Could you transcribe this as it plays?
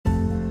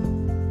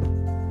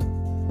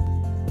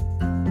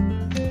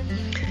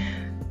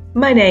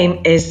My name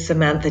is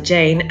Samantha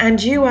Jane,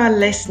 and you are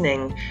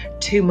listening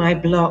to my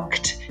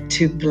Blocked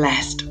to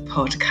Blessed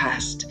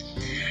podcast.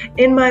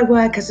 In my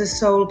work as a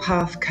soul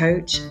path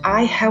coach,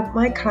 I help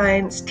my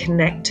clients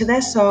connect to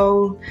their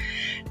soul,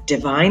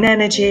 divine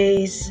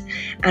energies,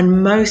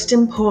 and most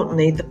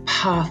importantly, the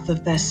path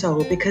of their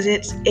soul, because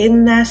it's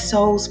in their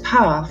soul's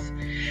path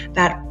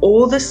that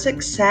all the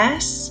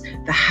success,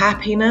 the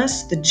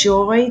happiness, the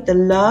joy, the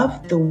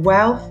love, the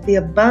wealth, the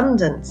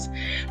abundance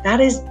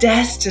that is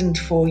destined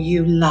for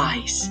you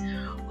lies.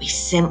 We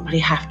simply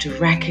have to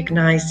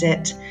recognize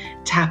it,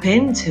 tap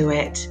into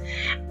it,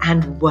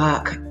 and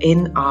work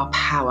in our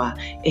power,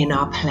 in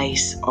our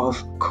place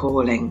of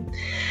calling.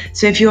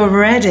 So if you're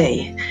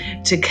ready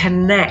to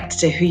connect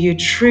to who you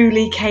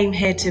truly came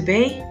here to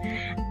be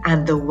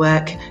and the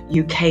work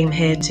you came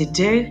here to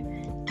do,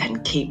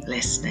 then keep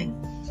listening.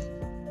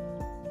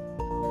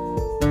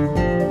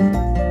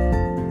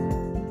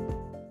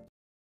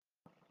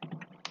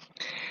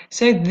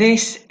 So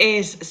this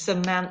is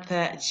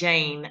Samantha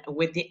Jane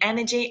with the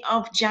energy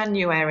of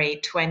January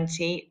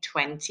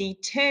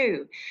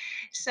 2022.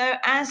 So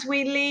as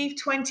we leave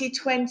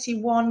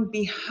 2021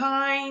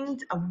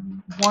 behind,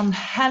 one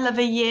hell of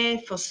a year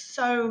for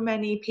so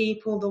many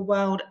people the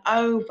world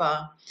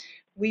over,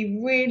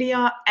 we really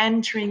are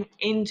entering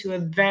into a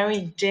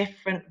very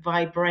different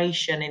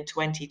vibration in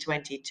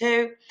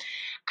 2022.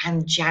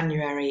 And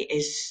January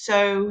is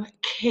so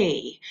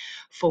key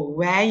for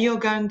where you're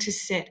going to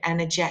sit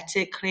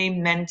energetically,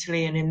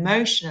 mentally, and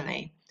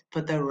emotionally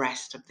for the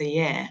rest of the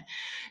year.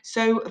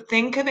 So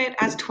think of it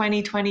as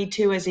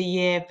 2022 as a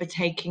year for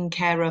taking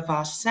care of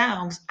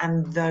ourselves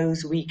and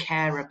those we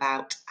care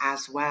about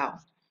as well.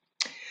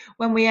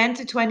 When we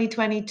enter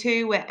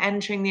 2022, we're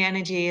entering the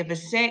energy of a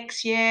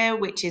 6 year,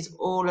 which is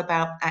all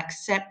about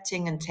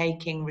accepting and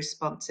taking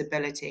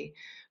responsibility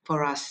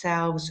for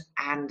ourselves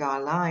and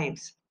our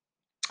lives.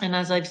 And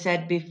as I've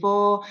said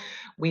before,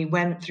 we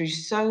went through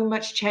so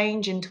much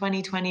change in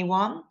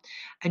 2021,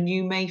 and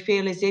you may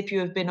feel as if you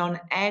have been on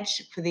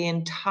edge for the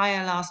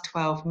entire last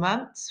 12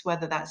 months,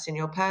 whether that's in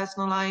your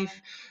personal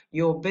life,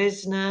 your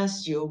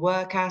business, your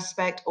work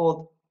aspect,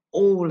 or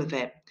all of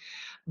it.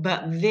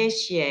 But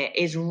this year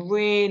is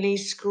really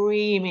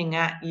screaming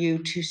at you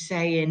to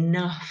say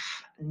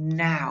enough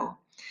now,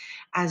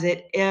 as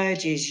it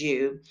urges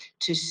you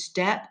to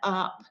step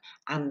up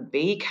and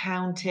be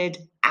counted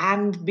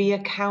and be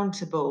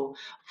accountable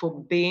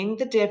for being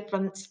the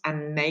difference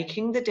and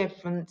making the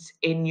difference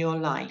in your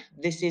life.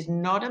 This is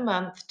not a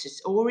month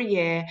or a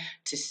year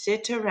to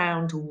sit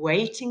around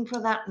waiting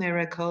for that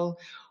miracle,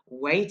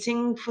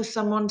 waiting for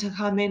someone to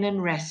come in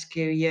and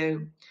rescue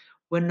you.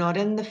 We're not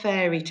in the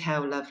fairy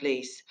tale,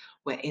 lovelies.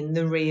 We're in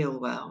the real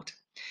world.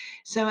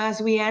 So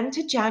as we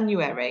enter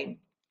January,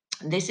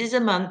 this is a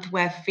month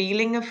where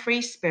feeling a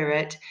free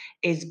spirit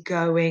is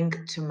going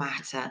to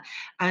matter.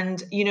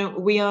 And,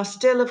 we are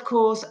still, of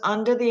course,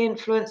 under the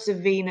influence of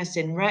Venus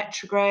in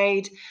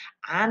retrograde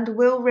and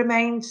will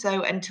remain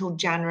so until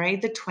January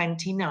the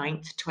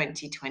 29th,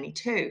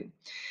 2022.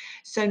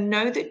 So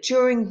know that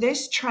during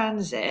this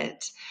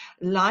transit,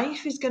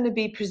 life is going to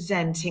be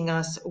presenting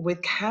us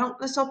with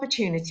countless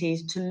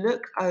opportunities to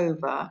look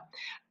over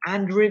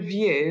and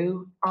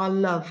review our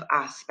love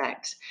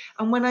aspect.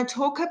 And when I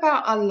talk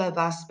about our love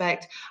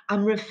aspect,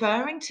 I'm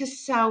referring to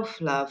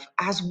self-love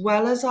as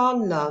well as our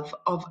love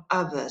of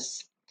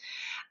others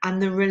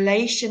and the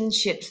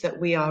relationships that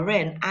we are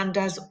in. And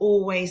as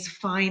always,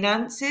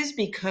 finances,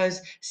 because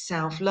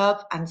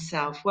self-love and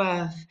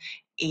self-worth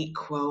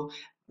equal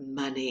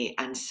money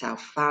and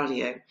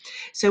self-value.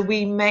 So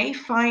we may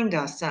find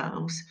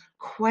ourselves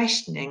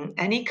questioning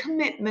any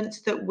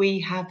commitments that we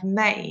have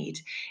made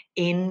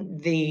in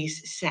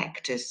these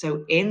sectors.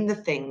 So in the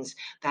things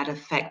that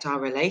affect our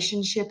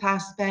relationship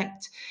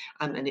aspect,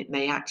 and it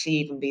may actually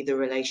even be the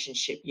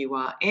relationship you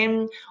are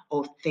in,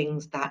 or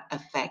things that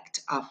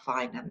affect our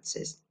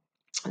finances.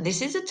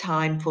 This is a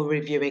time for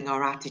reviewing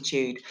our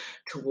attitude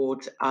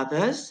towards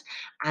others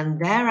and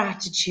their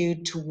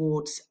attitude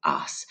towards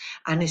us,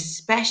 and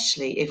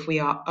especially if we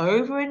are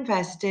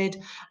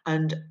over-invested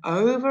and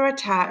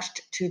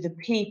over-attached to the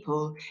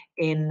people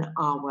in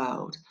our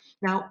world.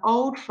 Now,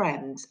 old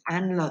friends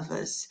and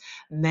lovers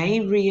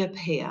may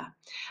reappear,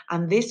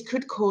 and this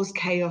could cause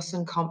chaos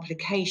and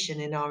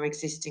complication in our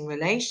existing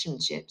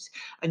relationships.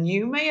 And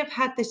you may have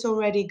had this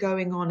already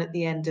going on at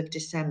the end of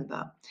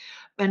December.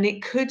 And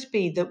it could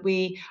be that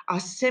we are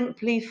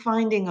simply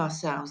finding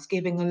ourselves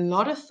giving a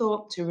lot of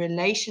thought to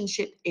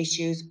relationship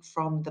issues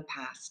from the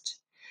past.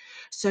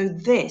 So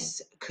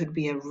this could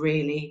be a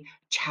really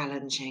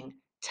challenging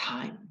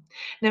time.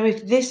 Now,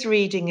 if this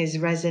reading is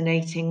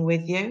resonating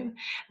with you,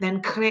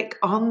 then click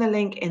on the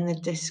link in the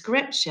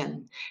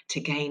description to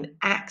gain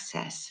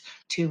access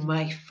to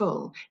my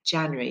full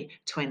January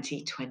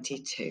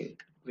 2022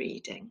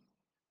 reading.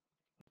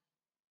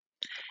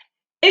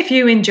 If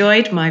you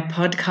enjoyed my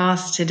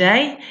podcast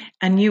today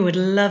and you would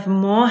love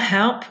more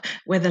help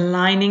with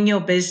aligning your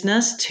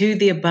business to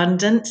the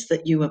abundance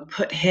that you were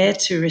put here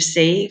to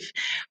receive,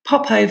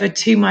 pop over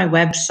to my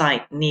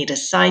website,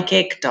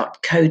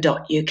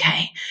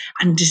 needapsychic.co.uk,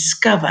 and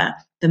discover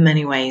the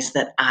many ways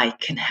that I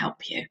can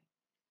help you.